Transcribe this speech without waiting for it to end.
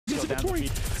inventory.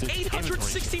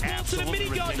 860 bullets in a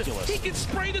minigun. He can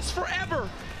spray this forever.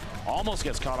 Almost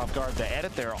gets caught off guard. The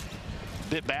edit there,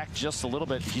 bit back just a little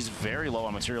bit. He's very low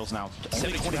on materials now.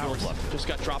 Only 20 bullets left. Just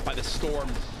got dropped by the storm.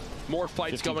 More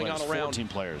fights going on around. 14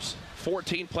 players.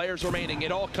 14 players remaining.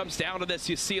 It all comes down to this.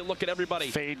 You see it. Look at everybody.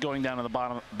 Fade going down to the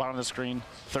bottom of the screen.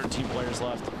 13 players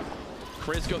left.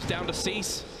 Chris goes down to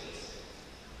Cease.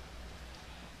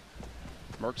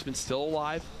 Marksman still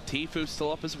alive. Tfue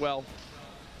still up as well.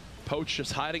 Poach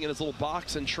just hiding in his little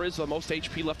box, and Triz the most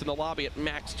HP left in the lobby at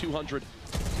max 200.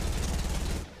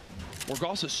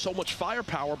 Morgos has so much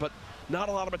firepower, but not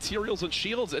a lot of materials and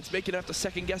shields. It's making him have to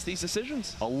second guess these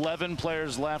decisions. 11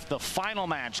 players left. The final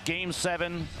match, Game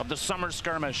 7 of the Summer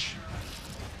Skirmish.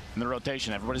 In the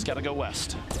rotation, everybody's got to go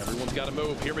west. Everyone's got to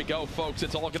move. Here we go, folks.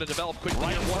 It's all going to develop quickly.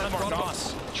 Right in front of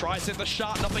us. Tries to hit the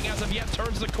shot. Nothing as of yet.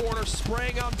 Turns the corner.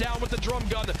 Spraying on down with the drum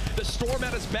gun. The storm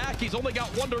at his back. He's only got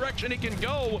one direction he can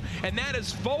go, and that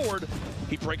is forward.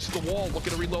 He breaks the wall,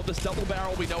 looking to reload this double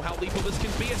barrel. We know how lethal this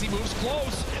can be as he moves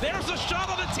close. There's a shot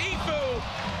on the Tfue.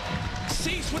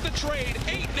 Cease with the trade.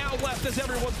 8 now left as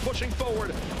everyone's pushing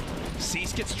forward.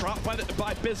 Cease gets dropped by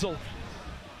Bizzle.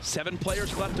 7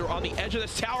 players left. They're on the edge of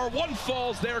this tower. One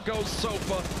falls. There goes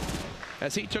Sofa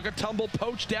as he took a tumble.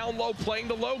 Poach down low, playing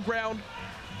the low ground.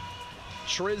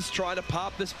 Triz trying to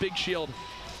pop this big shield.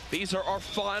 These are our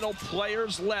final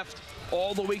players left.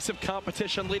 All the weeks of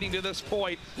competition leading to this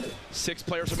point. 6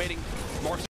 players remaining.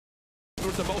 Marksman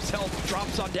with the most health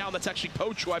drops on down. That's actually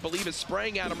Poach, who I believe is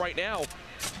spraying at him right now.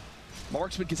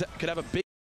 Marksman could have a big.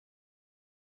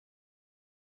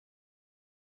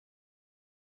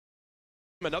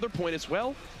 Another point as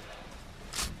well.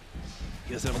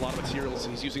 He doesn't have a lot of materials.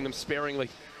 He's using them sparingly.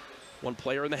 One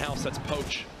player in the house, that's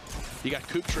Poach. You got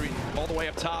Kooptree all the way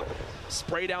up top.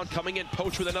 Spray down coming in.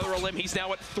 Poach with another limb. He's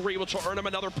now at 3, which will earn him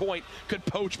another point. Could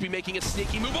Poach be making a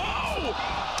sneaky move?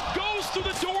 Oh! Goes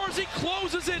through the doors. He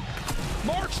closes it.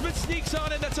 Marksman sneaks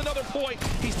on in. That's another point.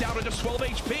 He's down to just 12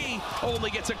 HP. Only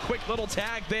gets a quick little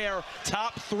tag there.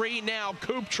 Top 3 now.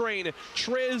 Kooptree,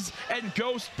 Triz, and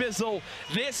Ghost Bizzle.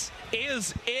 This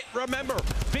is it. Remember,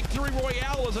 Victory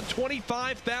Royale is a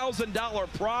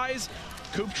 $25,000 prize.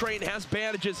 Kooptree has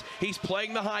bandages. He's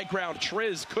playing the high ground.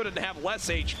 Triz couldn't have less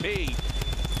HP.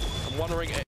 I'm wondering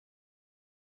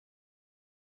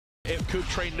if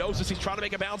Kooptree knows this. He's trying to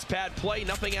make a bounce pad play.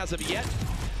 Nothing as of yet.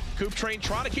 Kooptree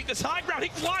trying to keep this high ground. He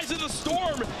flies into the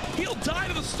storm. He'll die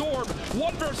to the storm.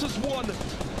 1 versus 1.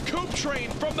 Kooptree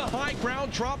from the high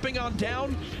ground dropping on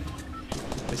down.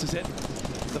 This is it.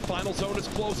 The final zone is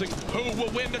closing. Who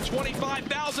will win the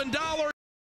 $25,000?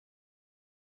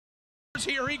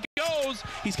 Here he goes.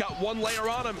 He's got 1 layer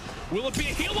on him. Will it be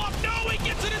a heal up? No, he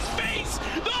gets in his face.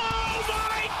 Oh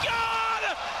my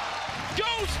God!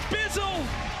 Ghost Bizzle.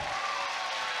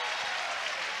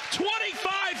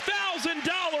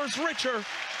 $25,000 richer.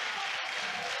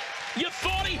 You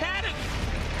thought he had it.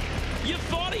 You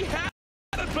thought he had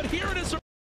it, but here it is.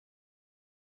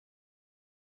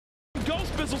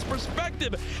 Ghost Bizzle's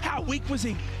perspective. How weak was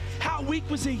he? How weak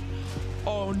was he?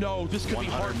 Oh no, this could be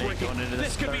heartbreaking.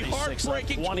 This could be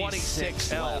heartbreaking.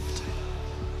 26 left.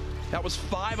 That was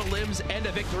 5 limbs and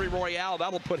a Victory Royale.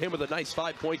 That'll put him with a nice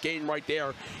 5-point gain right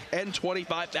there and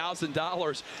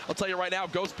 $25,000. I'll tell you right now,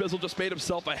 Ghost Bizzle just made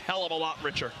himself a hell of a lot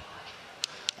richer.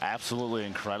 Absolutely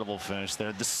incredible finish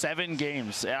there. The 7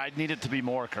 games. I need it to be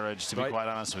more, Courage, to be quite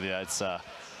honest with you. It's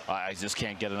I just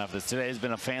can't get enough of this. Today has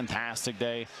been a fantastic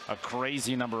day, a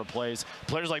crazy number of plays.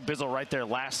 Players like Bizzle right there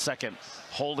last second,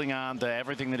 holding on to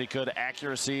everything that he could,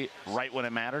 accuracy right when it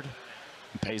mattered.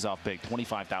 It pays off big,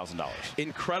 $25,000.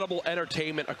 Incredible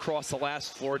entertainment across the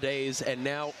last 4 days, and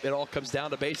now it all comes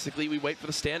down to basically we wait for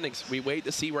the standings. We wait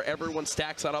to see where everyone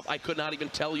stacks on up. I could not even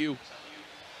tell you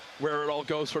where it all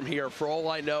goes from here. For all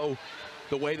I know,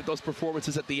 the way that those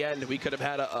performances at the end, we could have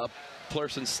had a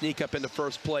person sneak up into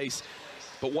first place.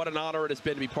 But what an honor it has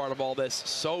been to be part of all this.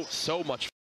 So much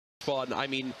fun. I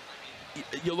mean,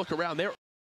 you look around there.